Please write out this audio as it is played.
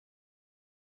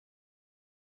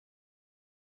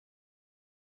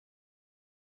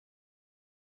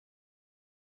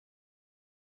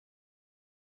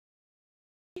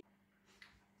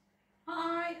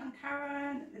Hi, I'm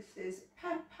Karen, this is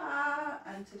Peppa,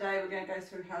 and today we're going to go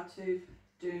through how to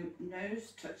do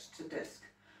nose touch to disc.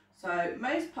 So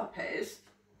most puppies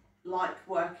like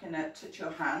working at touch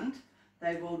your hand.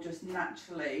 They will just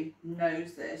naturally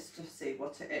nose this to see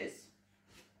what it is.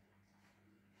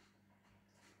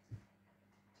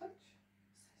 Touch.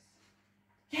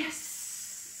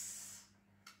 Yes!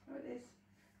 There it is.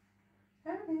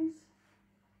 There it is.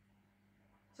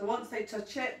 So once they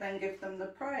touch it, then give them the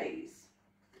praise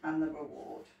and the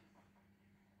reward.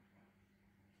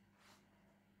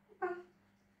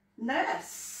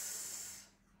 Yes.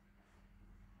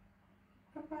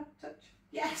 Papa, touch.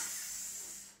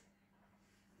 Yes.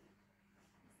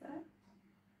 There.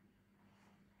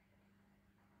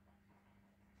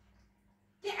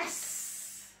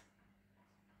 Yes.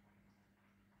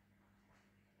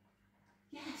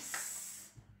 Yes.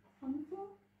 On the floor.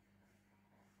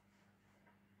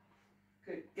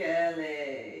 Good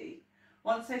girly.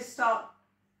 Once they start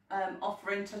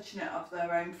offering touching it of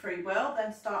their own free will,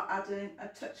 then start adding a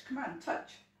touch command.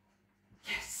 Touch.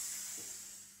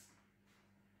 Yes.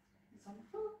 It's on the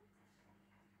floor.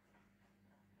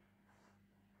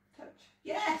 Touch.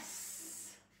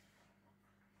 Yes.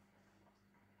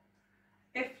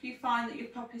 If you find that your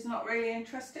puppy's not really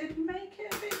interested, make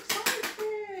it a bit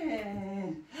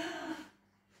exciting.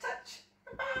 Touch.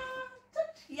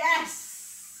 Touch. Yes.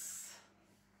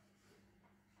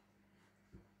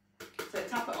 So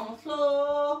tap it on the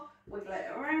floor, wiggle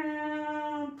it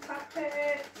around, tap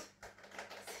it.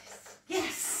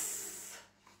 Yes!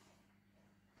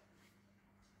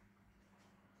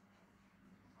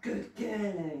 Good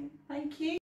girly. Thank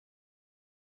you.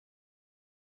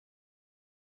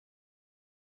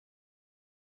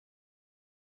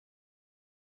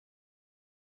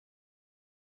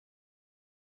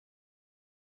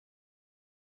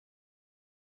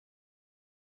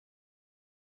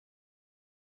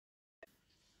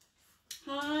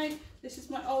 Hi, this is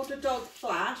my older dog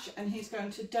Flash, and he's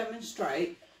going to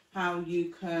demonstrate how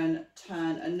you can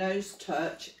turn a nose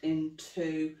touch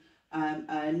into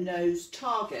a nose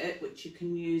target, which you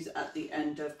can use at the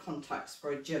end of contacts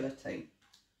for agility.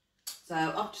 So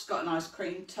I've just got an ice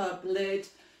cream tub lid.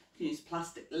 You can use a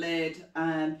plastic lid,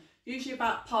 usually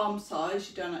about palm size.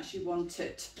 You don't actually want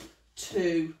it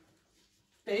too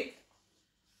big.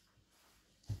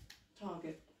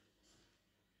 Target.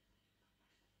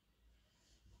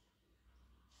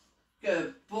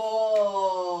 Good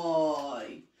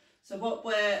boy. So what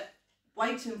we're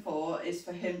waiting for is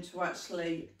for him to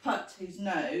actually put his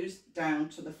nose down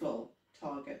to the floor.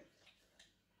 Target.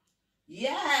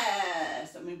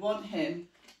 Yes, and we want him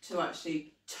to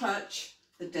actually touch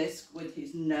the disc with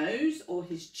his nose or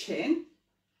his chin,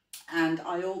 and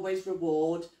I always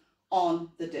reward on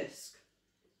the disc.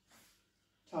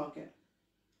 Target.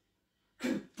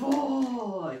 Good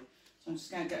boy. So I'm just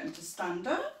going to get him to stand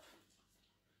up.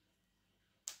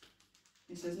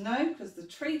 He says no, because the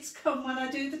treats come when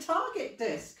I do the target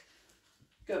disc.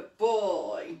 Good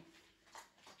boy.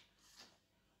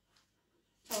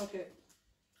 Target.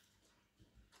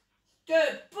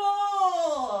 Good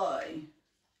boy.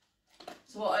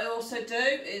 So what I also do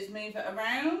is move it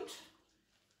around.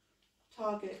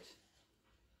 Target.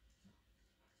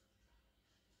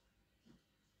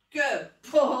 Good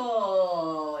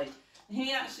boy.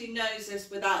 He actually knows this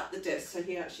without the disc, so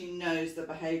he actually knows the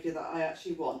behaviour that I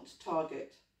actually want.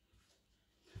 Target.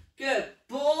 Good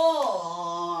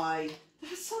boy.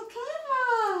 That's so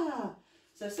clever.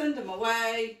 So send him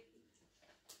away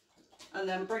and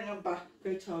then bring him back.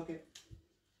 Go target.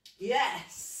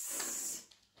 Yes.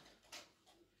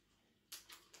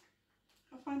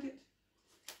 I'll find it.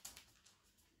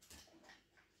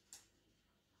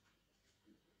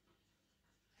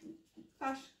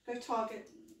 Ash, go target.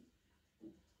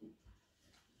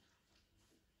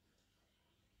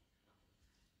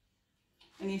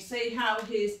 And you see how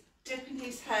he's dipping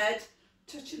his head,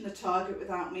 touching the target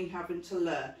without me having to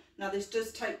learn. Now this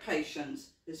does take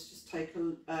patience. This just takes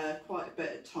quite a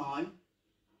bit of time.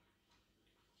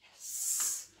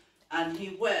 Yes. And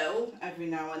he will, every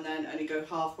now and then, only go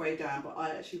halfway down, but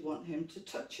I actually want him to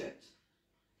touch it.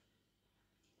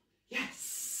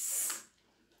 Yes.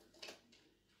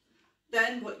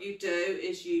 Then what you do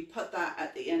is you put that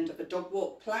at the end of a dog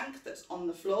walk plank that's on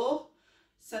the floor,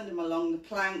 send them along the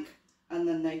plank, and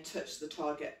then they touch the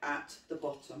target at the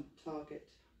bottom. Target.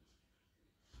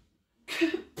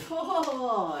 Good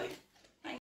boy.